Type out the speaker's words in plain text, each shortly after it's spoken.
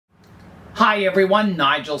Hi everyone,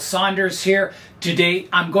 Nigel Saunders here. Today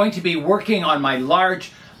I'm going to be working on my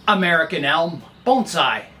large American Elm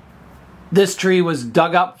bonsai. This tree was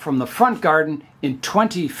dug up from the front garden in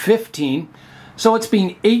 2015, so it's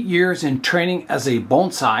been 8 years in training as a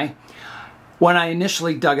bonsai. When I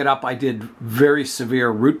initially dug it up, I did very severe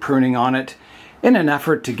root pruning on it in an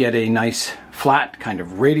effort to get a nice flat kind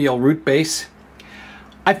of radial root base.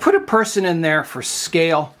 I put a person in there for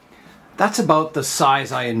scale. That's about the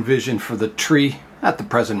size I envision for the tree at the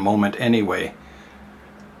present moment anyway.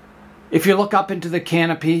 If you look up into the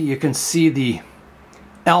canopy, you can see the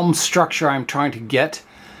elm structure I'm trying to get.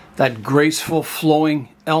 That graceful flowing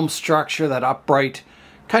elm structure, that upright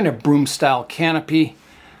kind of broom style canopy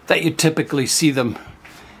that you typically see them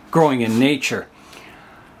growing in nature.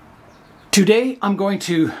 Today I'm going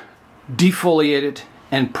to defoliate it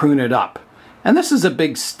and prune it up. And this is a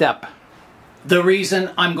big step. The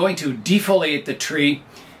reason I'm going to defoliate the tree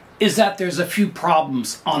is that there's a few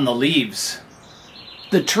problems on the leaves.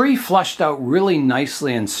 The tree flushed out really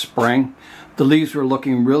nicely in spring. The leaves were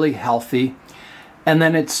looking really healthy, and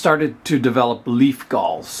then it started to develop leaf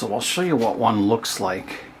galls. So I'll show you what one looks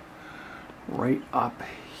like right up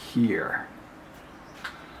here,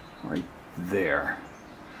 right there.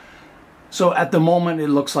 So at the moment it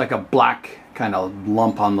looks like a black kind of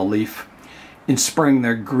lump on the leaf. In spring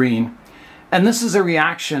they're green. And this is a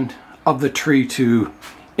reaction of the tree to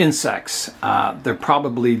insects. They're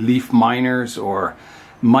probably leaf miners or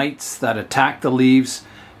mites that attack the leaves,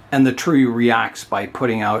 and the tree reacts by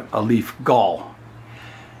putting out a leaf gall.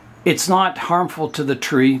 It's not harmful to the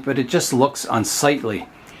tree, but it just looks unsightly.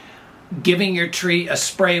 Giving your tree a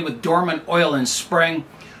spray with dormant oil in spring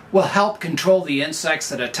will help control the insects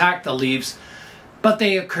that attack the leaves, but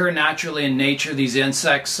they occur naturally in nature, these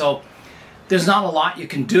insects, so there's not a lot you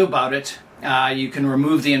can do about it. You can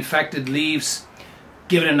remove the infected leaves,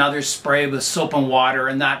 give it another spray with soap and water,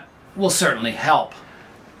 and that will certainly help.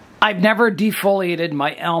 I've never defoliated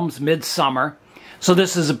my elms midsummer, so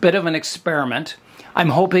this is a bit of an experiment. I'm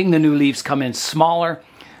hoping the new leaves come in smaller,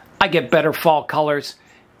 I get better fall colors,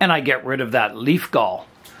 and I get rid of that leaf gall.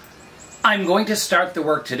 I'm going to start the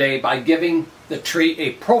work today by giving the tree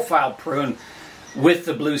a profile prune with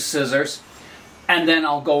the blue scissors, and then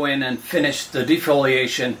I'll go in and finish the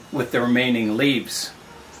defoliation with the remaining leaves.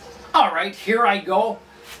 Alright, here I go,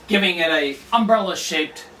 giving it a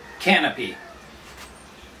umbrella-shaped canopy.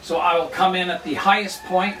 So I will come in at the highest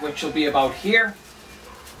point, which will be about here,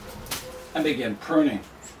 and begin pruning.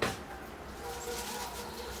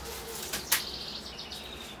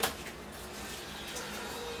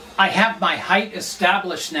 I have my height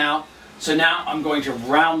established now, so now I'm going to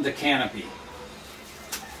round the canopy.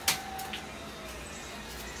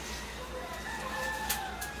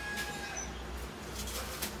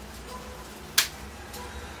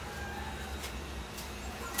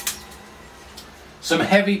 Some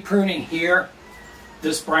heavy pruning here.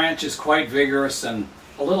 This branch is quite vigorous and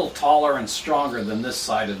a little taller and stronger than this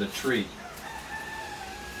side of the tree.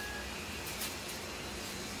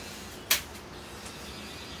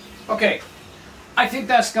 Okay, I think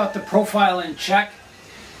that's got the profile in check.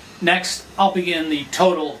 Next, I'll begin the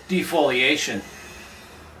total defoliation.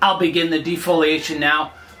 I'll begin the defoliation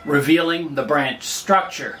now, revealing the branch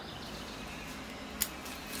structure.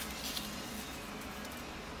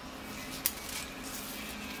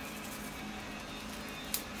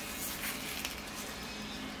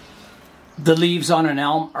 The leaves on an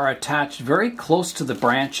elm are attached very close to the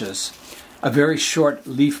branches, a very short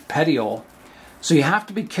leaf petiole, so you have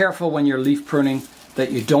to be careful when you're leaf pruning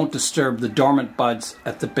that you don't disturb the dormant buds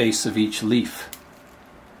at the base of each leaf.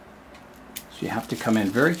 So you have to come in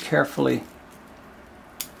very carefully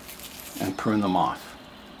and prune them off.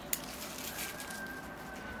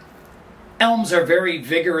 Elms are very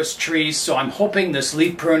vigorous trees, so I'm hoping this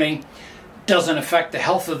leaf pruning doesn't affect the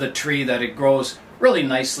health of the tree, that it grows really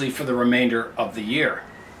nicely for the remainder of the year.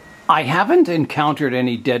 I haven't encountered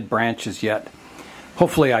any dead branches yet.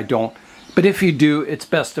 Hopefully I don't. But if you do, it's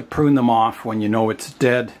best to prune them off when you know it's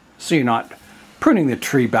dead, so you're not pruning the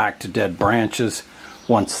tree back to dead branches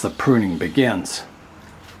once the pruning begins.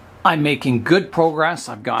 I'm making good progress.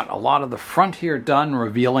 I've got a lot of the front here done,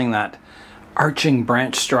 revealing that arching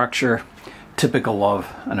branch structure typical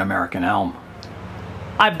of an American elm.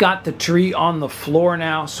 I've got the tree on the floor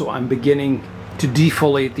now, so I'm beginning to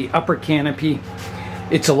defoliate the upper canopy.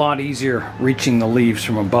 It's a lot easier reaching the leaves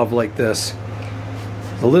from above like this.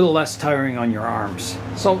 A little less tiring on your arms.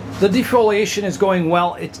 So the defoliation is going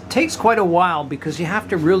well. It takes quite a while because you have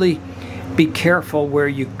to really be careful where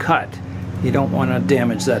you cut. You don't want to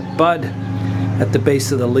damage that bud at the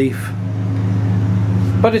base of the leaf.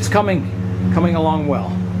 But it's coming along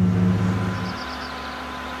well.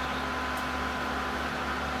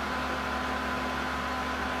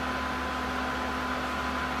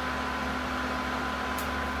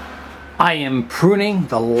 I am pruning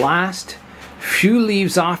the last few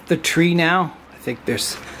leaves off the tree now. I think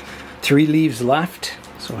there's 3 leaves left.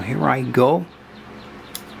 So here I go.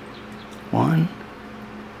 1,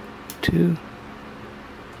 2,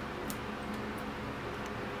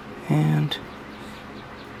 and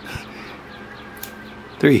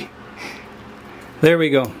 3. There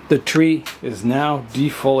we go. The tree is now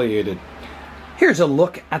defoliated. Here's a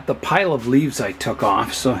look at the pile of leaves I took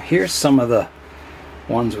off. So here's some of the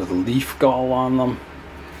ones with leaf gall on them.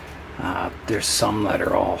 There's some that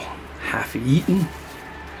are all half eaten.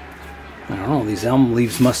 I don't know, these elm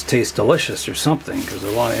leaves must taste delicious or something because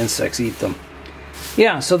a lot of insects eat them.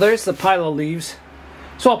 Yeah, so there's the pile of leaves.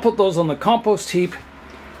 So I'll put those on the compost heap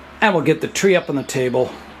and we'll get the tree up on the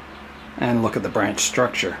table and look at the branch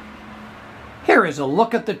structure. Here is a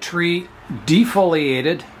look at the tree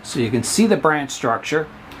defoliated so you can see the branch structure.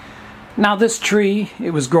 Now this tree,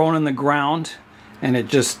 it was grown in the ground and it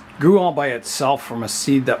just grew all by itself from a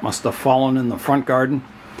seed that must have fallen in the front garden.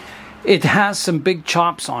 It has some big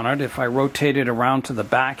chops on it. If I rotate it around to the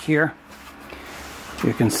back here,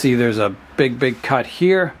 you can see there's a big cut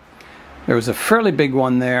here. There was a fairly big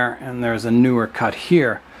one there, and there's a newer cut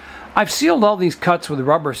here. I've sealed all these cuts with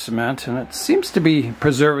rubber cement, and it seems to be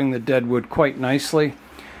preserving the dead wood quite nicely.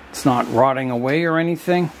 It's not rotting away or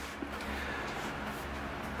anything.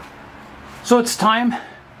 So it's time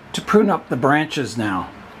to prune up the branches now.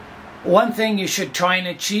 One thing you should try and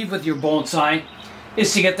achieve with your bonsai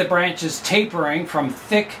is to get the branches tapering from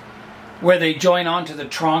thick where they join onto the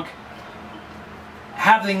trunk,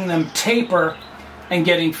 having them taper and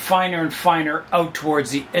getting finer and finer out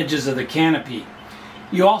towards the edges of the canopy.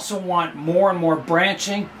 You also want more and more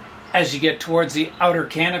branching as you get towards the outer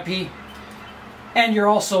canopy, and you're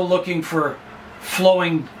also looking for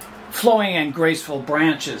flowing and graceful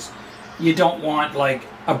branches. You don't want like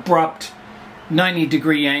abrupt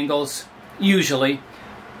 90-degree angles usually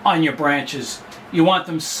on your branches. You want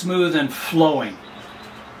them smooth and flowing.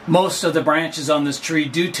 Most of the branches on this tree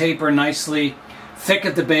do taper nicely, thick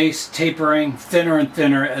at the base, tapering thinner and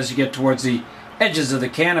thinner as you get towards the edges of the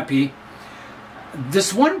canopy.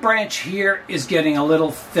 This one branch here is getting a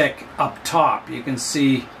little thick up top. You can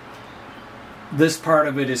see this part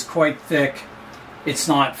of it is quite thick. It's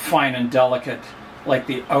not fine and delicate like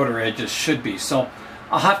the outer edges should be. So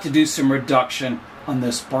I'll have to do some reduction on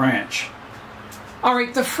this branch.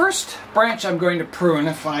 Alright, the first branch I'm going to prune,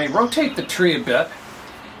 if I rotate the tree a bit,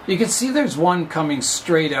 you can see there's one coming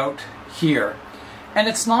straight out here. And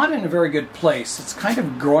it's not in a very good place. It's kind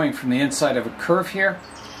of growing from the inside of a curve here.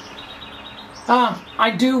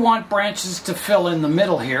 I do want branches to fill in the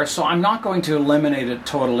middle here, so I'm not going to eliminate it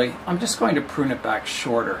totally. I'm just going to prune it back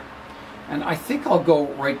shorter. And I think I'll go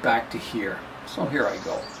right back to here. So here I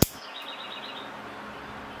go.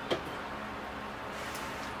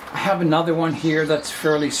 I have another one here that's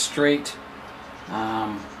fairly straight.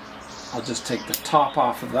 I'll just take the top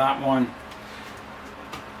off of that one.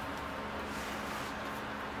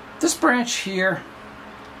 This branch here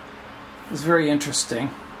is very interesting.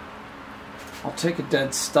 I'll take a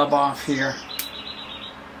dead stub off here.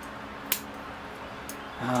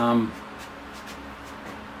 I'll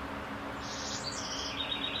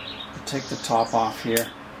take the top off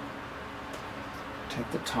here.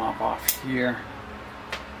 Take the top off here.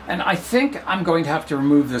 And I think I'm going to have to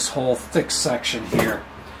remove this whole thick section here.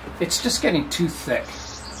 It's just getting too thick.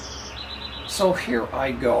 So here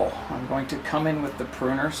I go. I'm going to come in with the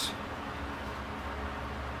pruners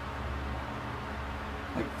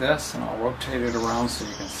like this, and I'll rotate it around so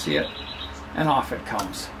you can see it, and off it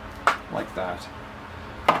comes like that.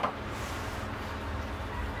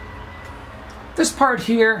 This part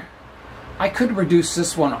here, I could reduce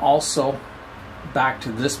this one also back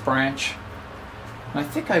to this branch, and I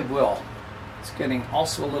think I will. It's getting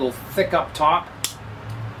also a little thick up top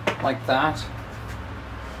like that.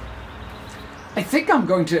 I think I'm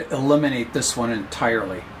going to eliminate this one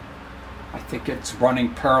entirely. I think it's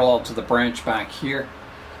running parallel to the branch back here.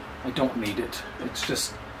 I don't need it. It's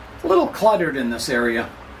just a little cluttered in this area.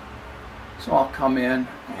 So I'll come in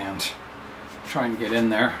and try and get in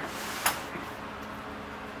there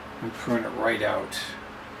and prune it right out.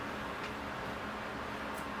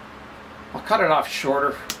 I'll cut it off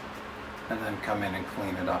shorter and then come in and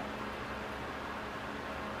clean it up.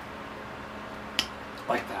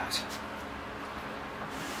 Like that.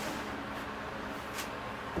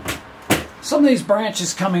 Some of these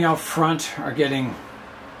branches coming out front are getting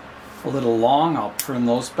a little long. I'll prune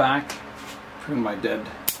those back. Prune my dead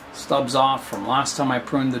stubs off from last time I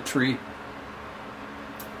pruned the tree.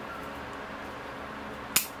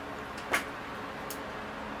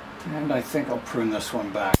 And I think I'll prune this one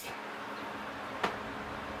back.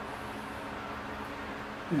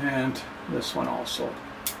 And this one also.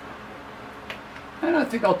 And I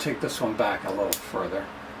think I'll take this one back a little further.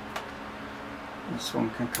 This one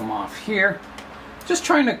can come off here. Just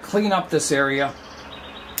trying to clean up this area.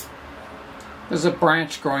 There's a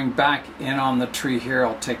branch growing back in on the tree here.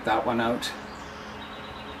 I'll take that one out.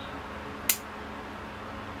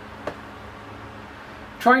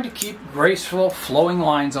 Trying to keep graceful flowing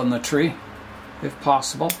lines on the tree, if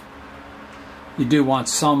possible. You do want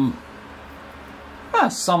some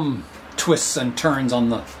twists and turns on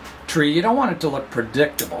the tree. You don't want it to look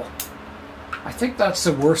predictable. I think that's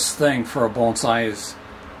the worst thing for a bonsai is,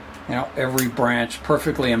 you know, every branch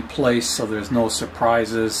perfectly in place so there's no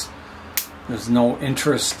surprises, there's no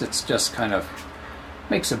interest. It's just kind of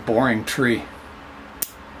makes a boring tree.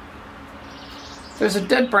 There's a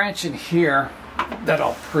dead branch in here that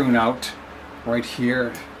I'll prune out right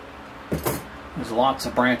here. There's lots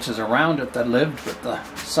of branches around it that lived, but the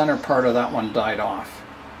center part of that one died off.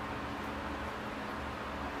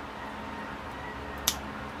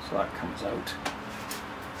 So that comes out.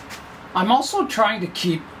 I'm also trying to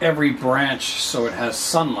keep every branch so it has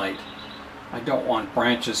sunlight. I don't want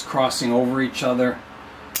branches crossing over each other,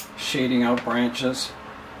 shading out branches.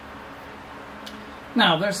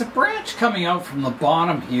 Now there's a branch coming out from the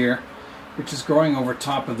bottom here, which is growing over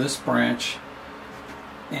top of this branch.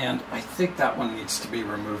 And I think that one needs to be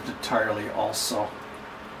removed entirely also.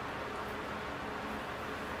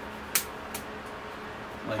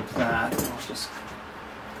 Like that. I'll just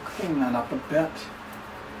clean that up a bit.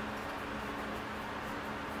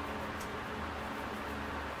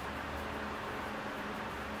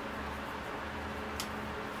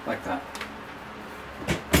 Like that.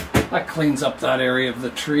 That cleans up that area of the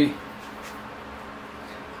tree.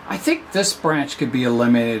 I think this branch could be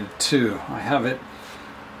eliminated too. I have it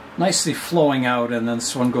nicely flowing out and then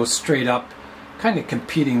this one goes straight up, kind of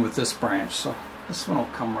competing with this branch. So this one will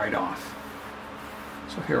come right off.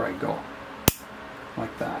 So here I go.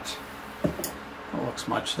 Like that. That looks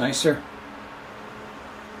much nicer.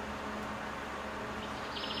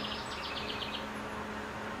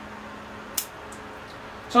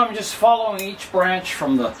 So I'm just following each branch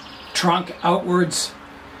from the trunk outwards,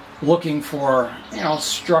 looking for, you know,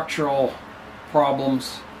 structural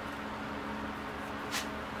problems,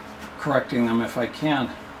 correcting them if I can.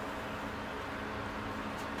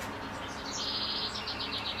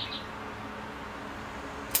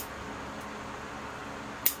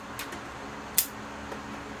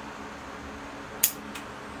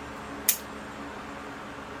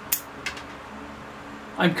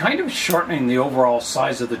 I'm kind of shortening the overall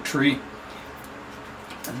size of the tree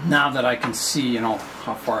now that I can see, you know,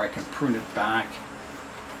 how far I can prune it back.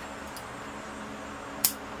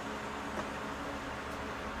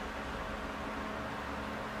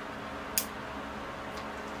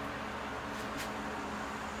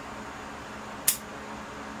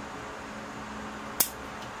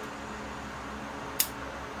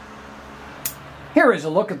 Here is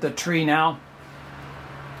a look at the tree now.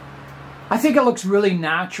 I think it looks really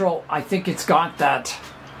natural. I think it's got that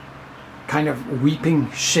kind of weeping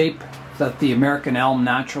shape that the American elm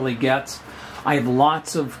naturally gets. I have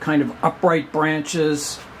lots of kind of upright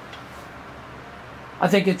branches. I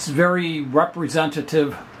think it's very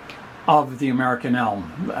representative of the American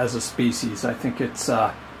elm as a species. I think it's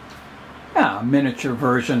a miniature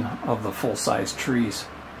version of the full-size trees.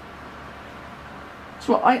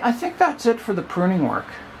 So I think that's it for the pruning work.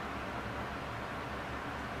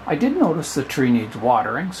 I did notice the tree needs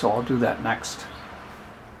watering, so I'll do that next.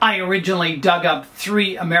 I originally dug up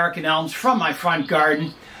 3 American elms from my front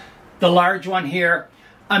garden. The large one here,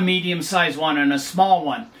 a medium-sized one, and a small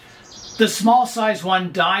one. The small-sized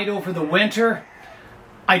one died over the winter.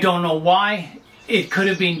 I don't know why. It could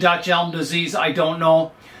have been Dutch elm disease, I don't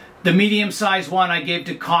know. The medium-sized one I gave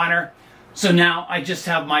to Connor, so now I just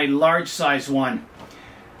have my large-sized one.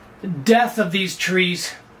 Death of these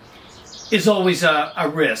trees is always a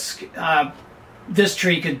risk. This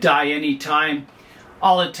tree could die any time.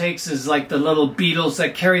 All it takes is like the little beetles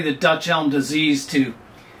that carry the Dutch elm disease to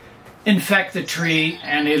infect the tree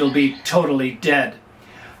and it'll be totally dead.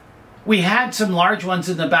 We had some large ones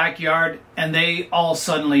in the backyard and they all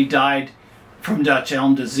suddenly died from Dutch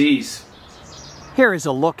elm disease. Here is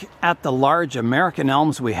a look at the large American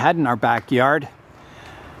elms we had in our backyard.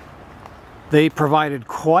 They provided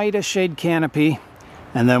quite a shade canopy.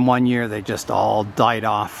 And then one year they just all died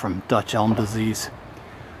off from Dutch elm disease.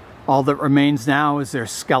 All that remains now is their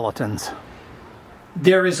skeletons.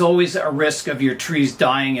 There is always a risk of your trees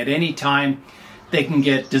dying at any time. They can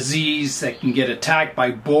get disease, they can get attacked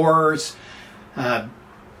by borers.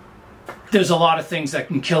 There's a lot of things that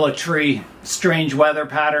can kill a tree, strange weather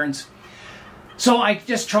patterns. So I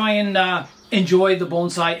just try and enjoy the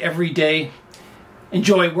bonsai every day,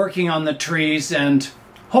 enjoy working on the trees, and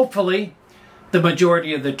hopefully the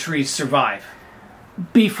majority of the trees survive.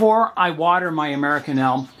 Before I water my American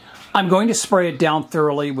elm, I'm going to spray it down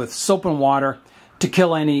thoroughly with soap and water to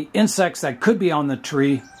kill any insects that could be on the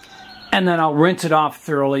tree, and then I'll rinse it off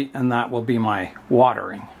thoroughly, and that will be my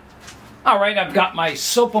watering. Alright, I've got my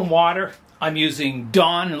soap and water. I'm using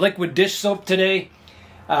Dawn liquid dish soap today.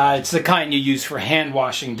 It's the kind you use for hand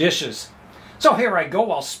washing dishes. So here I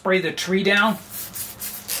go, I'll spray the tree down.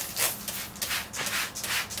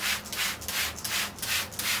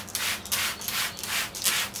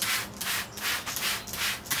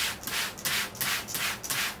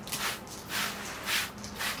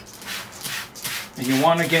 And you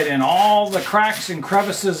want to get in all the cracks and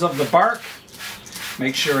crevices of the bark.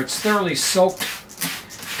 Make sure it's thoroughly soaked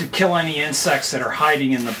to kill any insects that are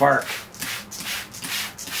hiding in the bark.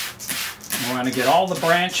 You want to get all the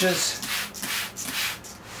branches.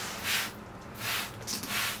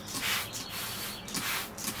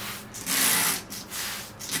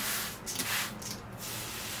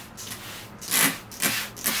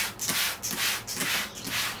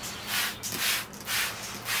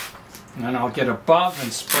 And then I'll get above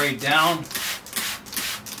and spray down.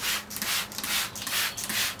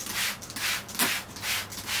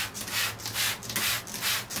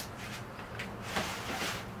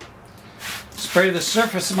 Spray the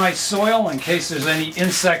surface of my soil in case there's any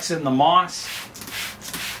insects in the moss.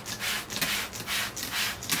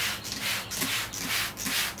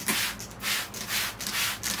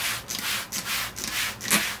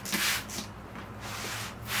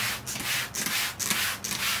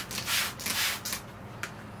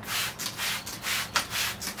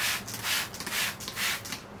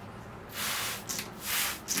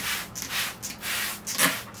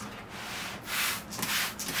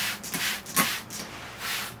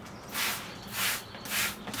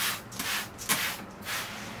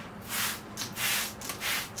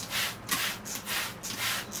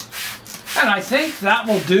 And I think that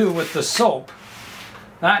will do with the soap.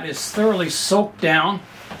 That is thoroughly soaked down.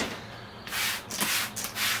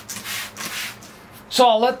 So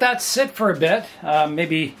I'll let that sit for a bit,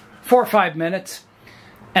 maybe 4 or 5 minutes,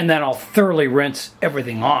 and then I'll thoroughly rinse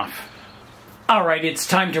everything off. Alright, it's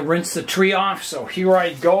time to rinse the tree off, so here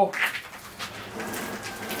I go.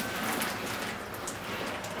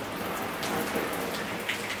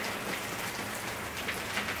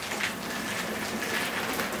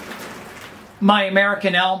 My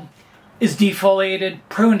American elm is defoliated,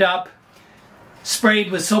 pruned up,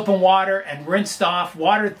 sprayed with soap and water, and rinsed off,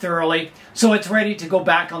 watered thoroughly, so it's ready to go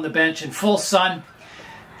back on the bench in full sun,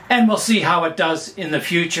 and we'll see how it does in the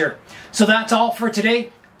future. So that's all for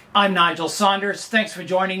today. I'm Nigel Saunders. Thanks for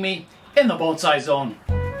joining me in the Bonsai Zone.